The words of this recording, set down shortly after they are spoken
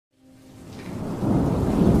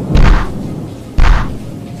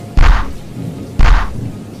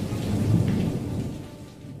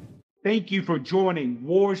Thank you for joining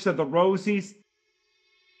Wars of the Roses,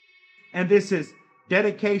 and this is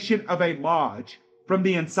Dedication of a Lodge from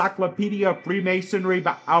the Encyclopedia of Freemasonry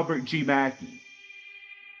by Albert G. Mackey.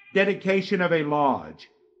 Dedication of a Lodge.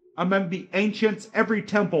 Among the ancients, every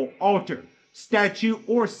temple, altar, statue,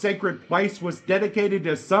 or sacred place was dedicated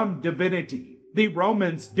to some divinity. The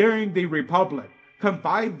Romans, during the Republic,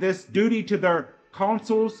 confided this duty to their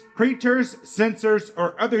consuls, praetors, censors,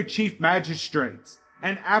 or other chief magistrates,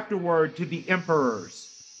 and afterward to the emperors.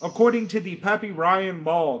 According to the Papyrian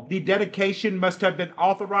law, the dedication must have been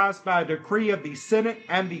authorized by a decree of the Senate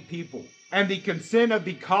and the people, and the consent of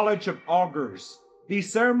the College of Augurs. The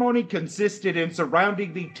ceremony consisted in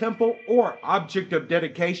surrounding the temple or object of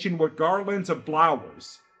dedication with garlands of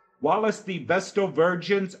flowers, whilst the Vestal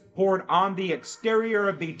Virgins poured on the exterior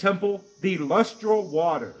of the temple the lustral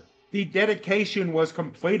water. The dedication was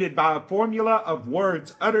completed by a formula of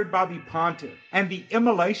words uttered by the pontiff, and the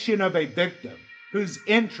immolation of a victim, whose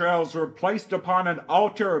entrails were placed upon an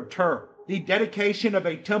altar of turf. The dedication of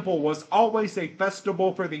a temple was always a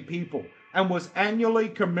festival for the people, and was annually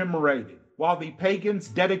commemorated, while the pagans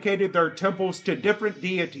dedicated their temples to different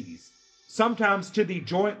deities, sometimes to the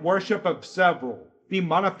joint worship of several. The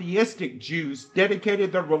monotheistic Jews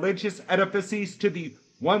dedicated their religious edifices to the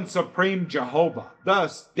one supreme Jehovah.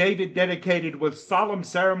 Thus, David dedicated with solemn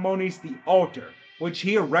ceremonies the altar, which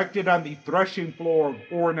he erected on the threshing floor of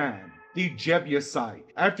Ornan, the Jebusite,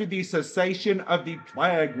 after the cessation of the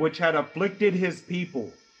plague which had afflicted his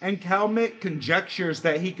people. And Calmet conjectures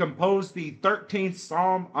that he composed the 13th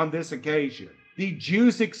Psalm on this occasion. The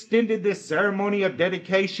Jews extended this ceremony of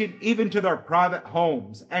dedication even to their private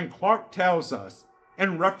homes, and Clark tells us,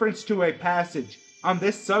 in reference to a passage on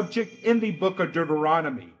this subject in the book of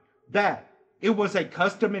Deuteronomy, that it was a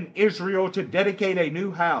custom in Israel to dedicate a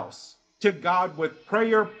new house to God with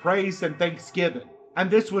prayer, praise, and thanksgiving.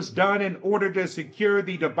 And this was done in order to secure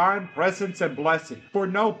the divine presence and blessing, for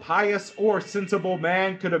no pious or sensible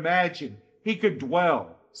man could imagine he could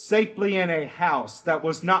dwell safely in a house that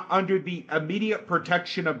was not under the immediate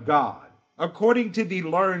protection of God. According to the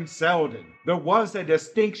learned Selden, there was a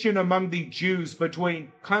distinction among the Jews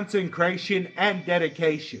between consecration and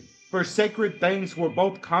dedication, for sacred things were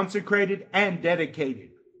both consecrated and dedicated,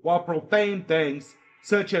 while profane things,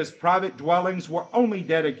 such as private dwellings, were only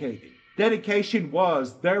dedicated. Dedication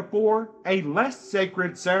was, therefore, a less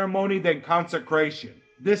sacred ceremony than consecration.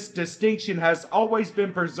 This distinction has always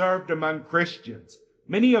been preserved among Christians,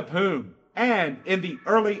 many of whom, and in the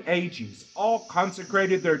early ages, all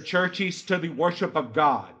consecrated their churches to the worship of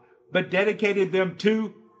God, but dedicated them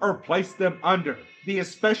to, or placed them under, the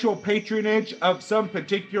especial patronage of some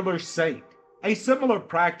particular saint. A similar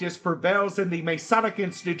practice prevails in the Masonic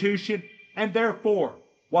institution, and therefore,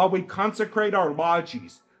 while we consecrate our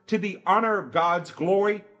lodges to the honor of God's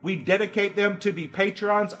glory, we dedicate them to the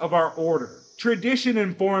patrons of our order. Tradition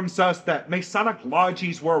informs us that Masonic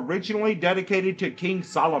lodges were originally dedicated to King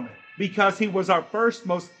Solomon, because he was our first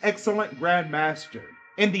most excellent Grand Master.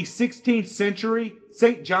 In the 16th century,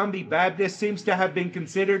 St. John the Baptist seems to have been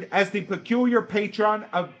considered as the peculiar patron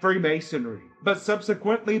of Freemasonry, but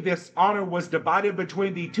subsequently this honor was divided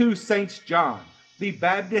between the two Saints John, the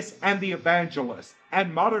Baptist and the Evangelist,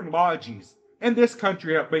 and modern lodges, in this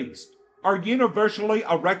country at least, are universally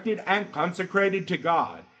erected and consecrated to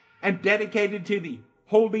God, and dedicated to the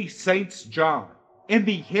Holy Saints John. In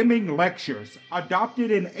the Hemming Lectures,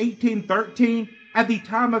 adopted in 1813, at the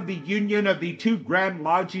time of the union of the two Grand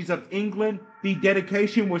Lodges of England, the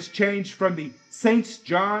dedication was changed from the Saints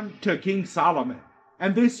John to King Solomon,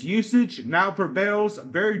 and this usage now prevails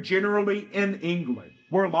very generally in England,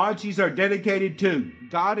 where lodges are dedicated to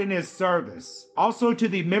God and his service, also to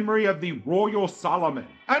the memory of the royal Solomon,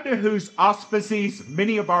 under whose auspices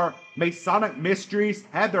many of our Masonic mysteries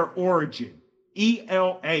had their origin,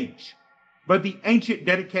 ELH. But the ancient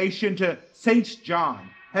dedication to Saint John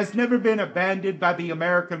has never been abandoned by the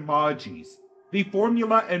American lodges. The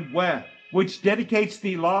formula and web, which dedicates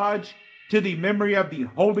the lodge to the memory of the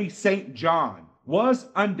Holy Saint John, was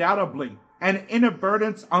undoubtedly an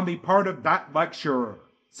inadvertence on the part of that lecturer,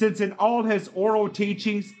 since in all his oral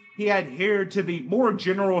teachings he adhered to the more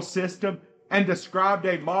general system and described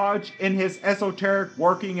a lodge in his esoteric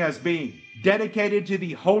working as being dedicated to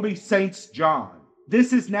the Holy Saints John.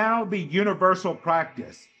 This is now the universal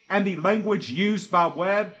practice, and the language used by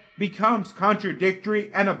Webb becomes contradictory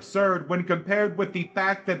and absurd when compared with the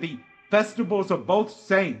fact that the festivals of both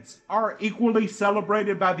saints are equally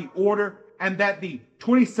celebrated by the order, and that the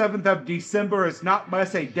 27th of December is not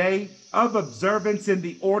less a day of observance in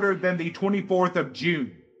the order than the 24th of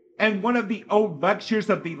June. In one of the old lectures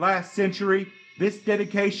of the last century, this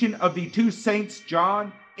dedication of the two Saints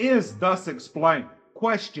John is thus explained.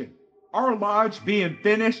 Question: our lodge being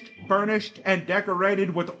finished, furnished, and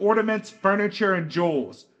decorated with ornaments, furniture, and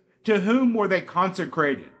jewels, to whom were they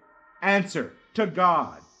consecrated? Answer: to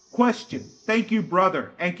God. Question: thank you,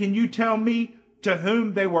 brother, and can you tell me to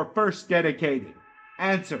whom they were first dedicated?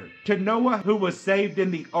 Answer: to Noah, who was saved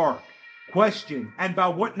in the ark. Question: and by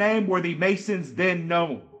what name were the Masons then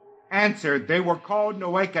known? Answer: they were called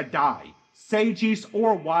Noachidai, sages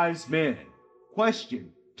or wise men.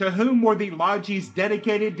 Question: to whom were the lodges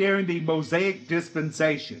dedicated during the Mosaic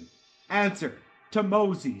dispensation? Answer: to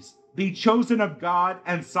Moses, the chosen of God,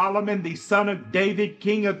 and Solomon, the son of David,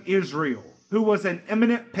 king of Israel, who was an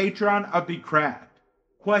eminent patron of the craft.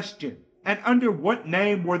 Question: and under what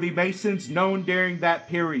name were the Masons known during that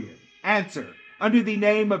period? Answer: under the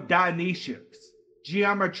name of Dionysius,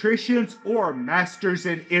 geometricians or masters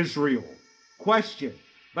in Israel. Question: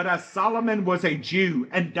 but as Solomon was a Jew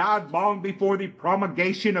and died long before the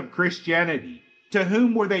promulgation of Christianity, to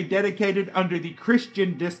whom were they dedicated under the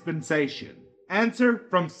Christian dispensation? Answer: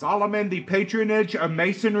 from Solomon the patronage of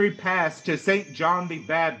Masonry passed to St. John the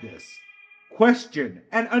Baptist. Question: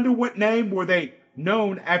 and under what name were they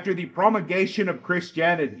known after the promulgation of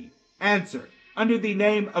Christianity? Answer: under the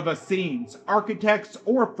name of Essenes, architects,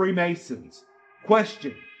 or Freemasons.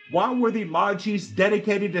 Question: why were the lodges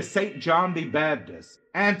dedicated to St. John the Baptist?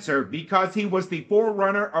 Answer: because he was the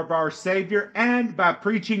forerunner of our Savior, and by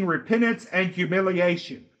preaching repentance and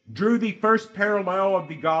humiliation, drew the first parallel of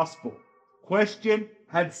the gospel. Question: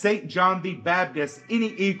 had St. John the Baptist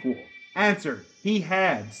any equal? Answer: he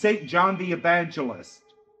had, St. John the Evangelist.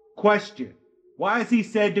 Question: why is he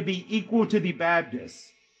said to be equal to the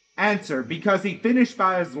Baptists? Answer: because he finished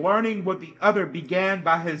by his learning what the other began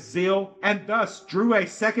by his zeal, and thus drew a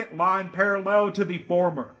second line parallel to the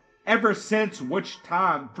former, ever since which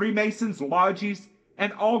time Freemasons' lodges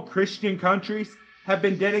and all Christian countries have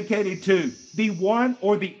been dedicated to the one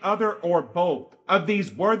or the other or both of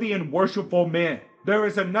these worthy and worshipful men. There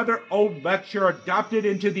is another old lecture adopted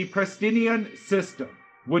into the Prestinian system,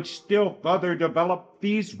 which still further developed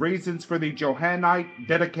these reasons for the Johannite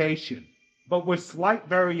dedication, but with slight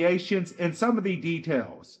variations in some of the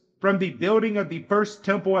details. From the building of the first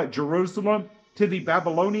temple at Jerusalem to the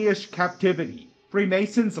Babylonian captivity,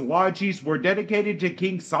 Freemasons' lodges were dedicated to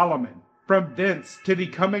King Solomon. From thence to the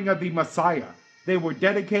coming of the Messiah, they were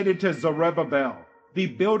dedicated to Zerubbabel, the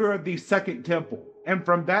builder of the second temple, and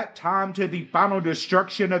from that time to the final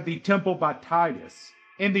destruction of the temple by Titus,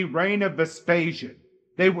 in the reign of Vespasian,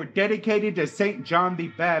 they were dedicated to St. John the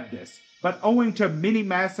Baptist, but owing to many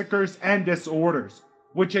massacres and disorders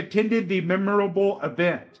which attended the memorable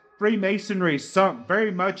event, Freemasonry sunk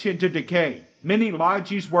very much into decay. Many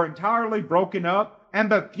lodges were entirely broken up, and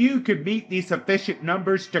but few could meet the sufficient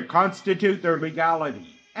numbers to constitute their legality.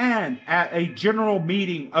 And at a general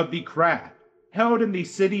meeting of the craft, held in the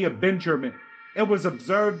city of Benjamin, it was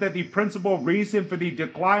observed that the principal reason for the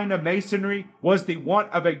decline of Masonry was the want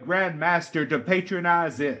of a Grand Master to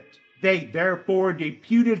patronize it. They therefore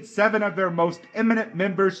deputed 7 of their most eminent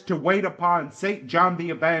members to wait upon St. John the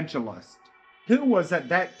Evangelist, who was at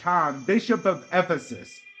that time Bishop of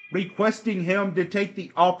Ephesus, requesting him to take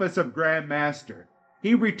the office of Grand Master.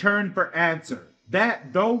 He returned for answer,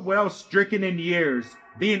 that though well stricken in years,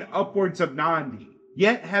 being upwards of 90,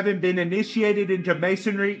 yet having been initiated into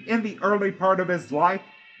Masonry in the early part of his life,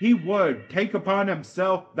 he would take upon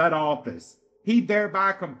himself that office. He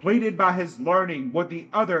thereby completed by his learning what the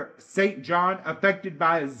other St. John effected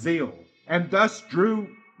by his zeal, and thus drew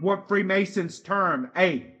what Freemasons term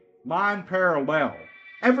a line parallel,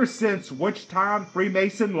 ever since which time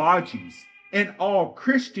Freemason lodges in all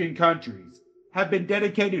Christian countries have been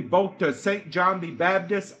dedicated both to St. John the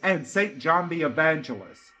Baptist and St. John the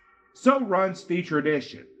Evangelist. So runs the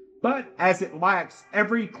tradition, but as it lacks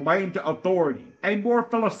every claim to authority, a more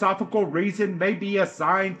philosophical reason may be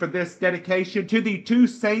assigned for this dedication to the 2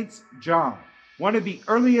 Saints John. One of the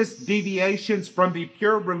earliest deviations from the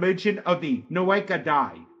pure religion of the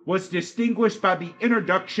Noachidai was distinguished by the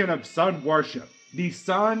introduction of sun worship. The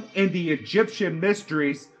sun in the Egyptian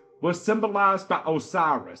mysteries was symbolized by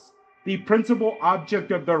Osiris, the principal object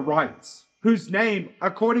of their rites, whose name,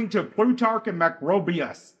 according to Plutarch and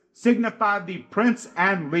Macrobius, signified the prince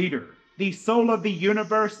and leader, the soul of the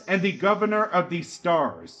universe and the governor of the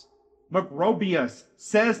stars. Macrobius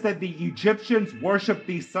says that the Egyptians worshipped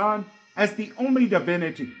the sun as the only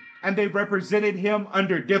divinity, and they represented him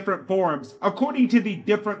under different forms according to the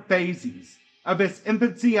different phases of his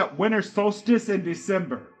infancy at winter solstice in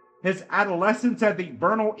December, his adolescence at the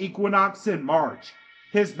vernal equinox in March,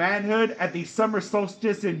 his manhood at the summer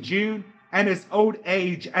solstice in June, and his old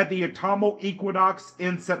age at the autumnal equinox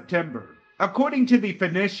in September. According to the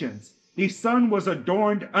Phoenicians, the sun was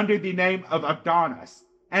adorned under the name of Adonis,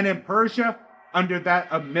 and in Persia, under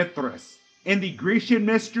that of Mithras. In the Grecian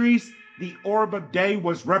mysteries, the orb of day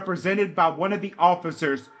was represented by one of the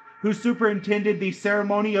officers who superintended the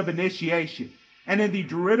ceremony of initiation, and in the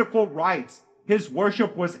Druidical rites, his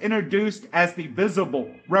worship was introduced as the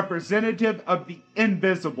visible, representative of the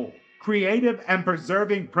invisible, creative and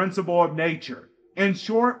preserving principle of nature. In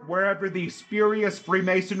short, wherever the spurious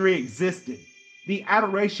Freemasonry existed, the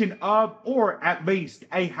adoration of, or at least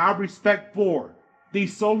a high respect for, the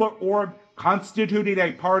solar orb constituted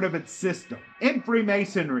a part of its system. In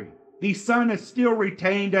Freemasonry, the sun is still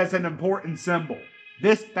retained as an important symbol.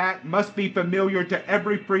 This fact must be familiar to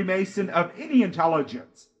every Freemason of any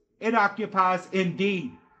intelligence. It occupies,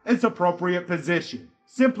 indeed, its appropriate position,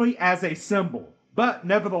 simply as a symbol, but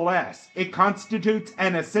nevertheless, it constitutes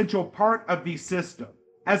an essential part of the system,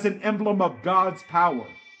 as an emblem of God's power,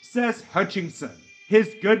 says Hutchinson,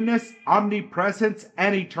 His goodness, omnipresence,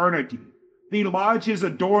 and eternity. The lodge is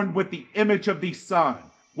adorned with the image of the sun,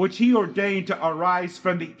 which he ordained to arise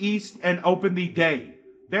from the east and open the day,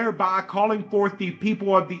 thereby calling forth the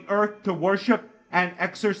people of the earth to worship and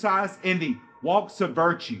exercise in the walks of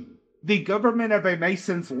virtue. The government of a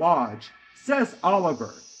Mason's lodge, says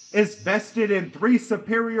Oliver, is vested in 3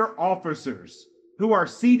 superior officers, who are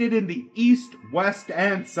seated in the east, west,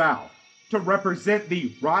 and south, to represent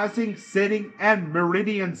the rising, setting, and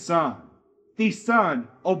meridian sun. The sun,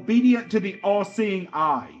 obedient to the all-seeing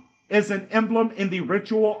eye, is an emblem in the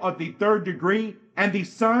ritual of the 3rd degree, and the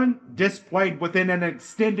sun, displayed within an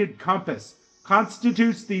extended compass,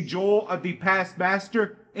 constitutes the jewel of the past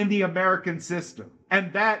master in the American system,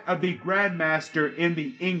 and that of the Grand Master in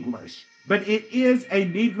the English. But it is a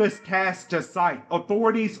needless task to cite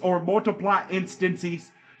authorities or multiply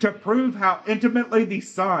instances to prove how intimately the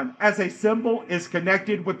sun as a symbol is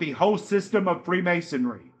connected with the whole system of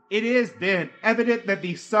Freemasonry. It is then evident that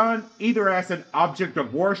the sun, either as an object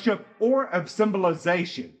of worship or of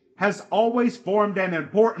symbolization, has always formed an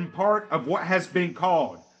important part of what has been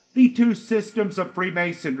called the 2 systems of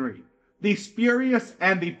Freemasonry, the spurious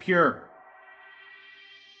and the pure.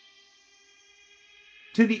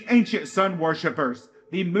 To the ancient sun worshippers,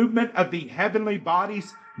 the movement of the heavenly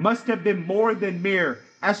bodies must have been more than mere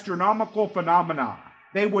astronomical phenomena.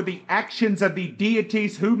 They were the actions of the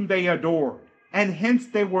deities whom they adored, and hence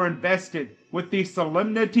they were invested with the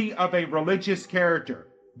solemnity of a religious character.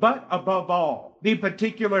 But above all, the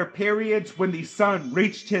particular periods when the sun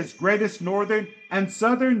reached his greatest northern and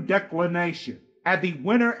southern declination, at the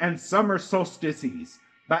winter and summer solstices,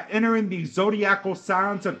 by entering the zodiacal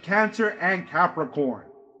signs of Cancer and Capricorn,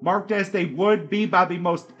 marked as they would be by the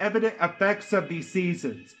most evident effects of the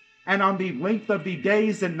seasons, and on the length of the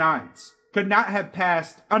days and nights, could not have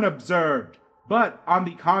passed unobserved, but, on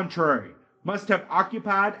the contrary, must have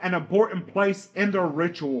occupied an important place in their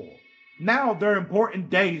ritual. Now their important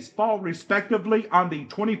days fall respectively on the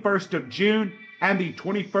 21st of June and the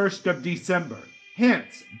 21st of December.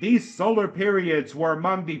 Hence, these solar periods were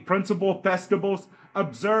among the principal festivals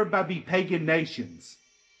observed by the pagan nations.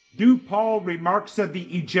 Du Paul remarks of the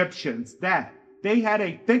Egyptians that they had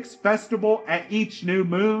a fixed festival at each new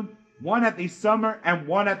moon, one at the summer and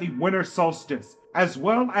one at the winter solstice, as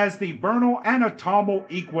well as the vernal and autumnal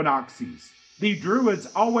equinoxes. The Druids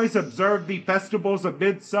always observed the festivals of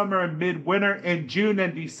midsummer and midwinter in June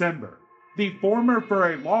and December. The former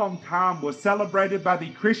for a long time was celebrated by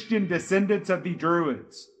the Christian descendants of the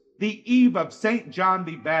Druids. The eve of St. John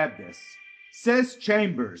the Baptist, says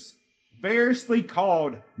Chambers, variously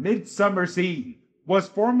called Midsummer's Eve, was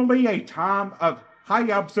formerly a time of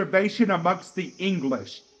high observation amongst the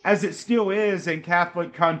English, as it still is in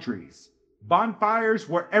Catholic countries. Bonfires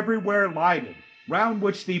were everywhere lighted, round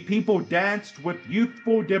which the people danced with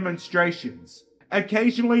youthful demonstrations,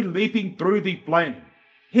 occasionally leaping through the flame.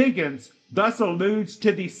 Higgins thus alludes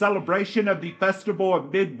to the celebration of the festival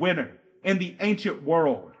of midwinter in the ancient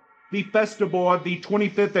world. The festival of the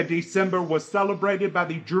 25th of December was celebrated by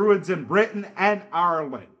the Druids in Britain and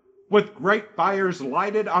Ireland, with great fires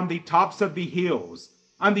lighted on the tops of the hills.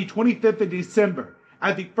 On the 25th of December,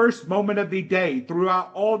 at the first moment of the day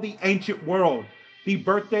throughout all the ancient world, the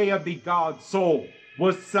birthday of the god Sol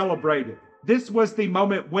was celebrated. This was the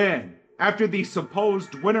moment when, after the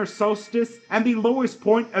supposed winter solstice and the lowest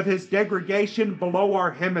point of his degradation below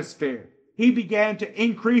our hemisphere, he began to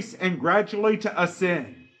increase and gradually to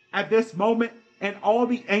ascend. At this moment, in all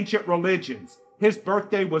the ancient religions, his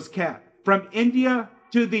birthday was kept. From India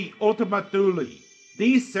to the Ultima Thule,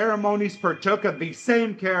 these ceremonies partook of the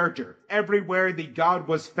same character. Everywhere the god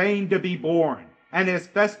was fain to be born, and his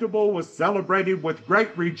festival was celebrated with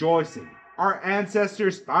great rejoicing. our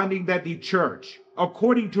ancestors finding that the church,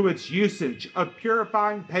 according to its usage of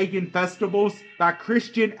purifying pagan festivals by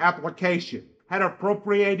Christian application, had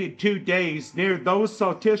appropriated 2 days near those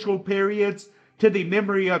solstitial periods to the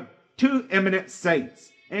memory of 2 eminent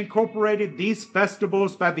saints, incorporated these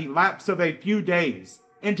festivals by the lapse of a few days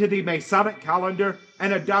into the Masonic calendar,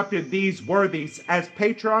 and adopted these worthies as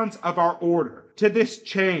patrons of our order. To this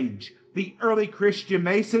change, the early Christian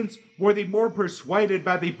Masons were the more persuaded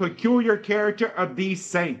by the peculiar character of these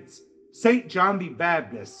saints. St. John the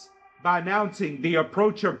Baptist, by announcing the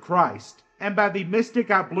approach of Christ, and by the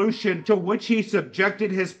mystic ablution to which he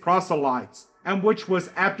subjected his proselytes, and which was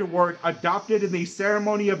afterward adopted in the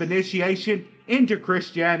ceremony of initiation into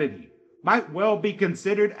Christianity, might well be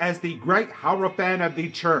considered as the great hierophant of the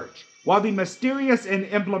Church, while the mysterious and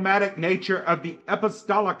emblematic nature of the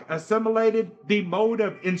apostolic assimilated the mode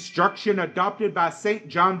of instruction adopted by St.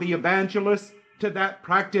 John the Evangelist to that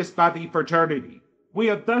practiced by the fraternity. We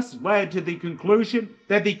have thus led to the conclusion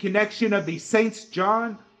that the connection of the Saints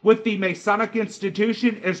John with the Masonic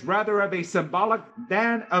institution is rather of a symbolic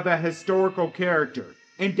than of a historical character.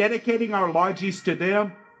 In dedicating our lodges to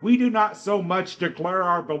them, we do not so much declare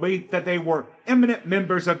our belief that they were eminent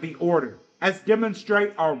members of the order, as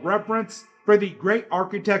demonstrate our reverence for the great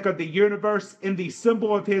architect of the universe in the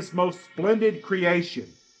symbol of his most splendid creation,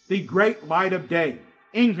 the great light of day.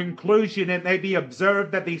 In conclusion, it may be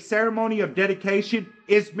observed that the ceremony of dedication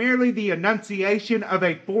is merely the enunciation of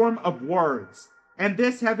a form of words, and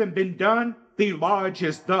this having been done, the lodge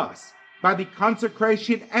is thus, by the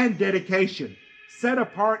consecration and dedication, set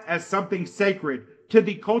apart as something sacred to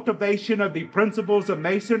the cultivation of the principles of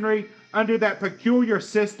Masonry under that peculiar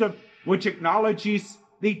system which acknowledges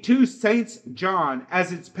the 2 Saints John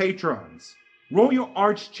as its patrons. Royal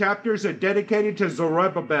Arch chapters are dedicated to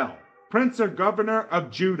Zerubbabel, Prince or Governor of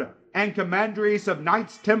Judah, and commanderies of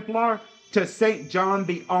Knights Templar to St. John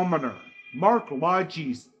the Almoner. Mark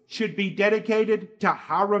lodges should be dedicated to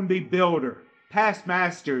Hiram the Builder, past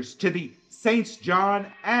masters to the Saints John,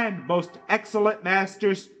 and most excellent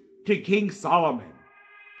masters to King Solomon.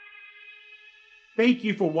 Thank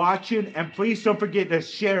you for watching, and please don't forget to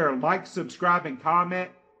share, like, subscribe, and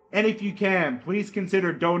comment. And if you can, please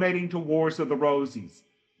consider donating to Wars of the Rosies.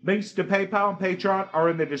 Links to PayPal and Patreon are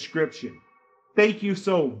in the description. Thank you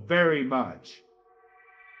so very much.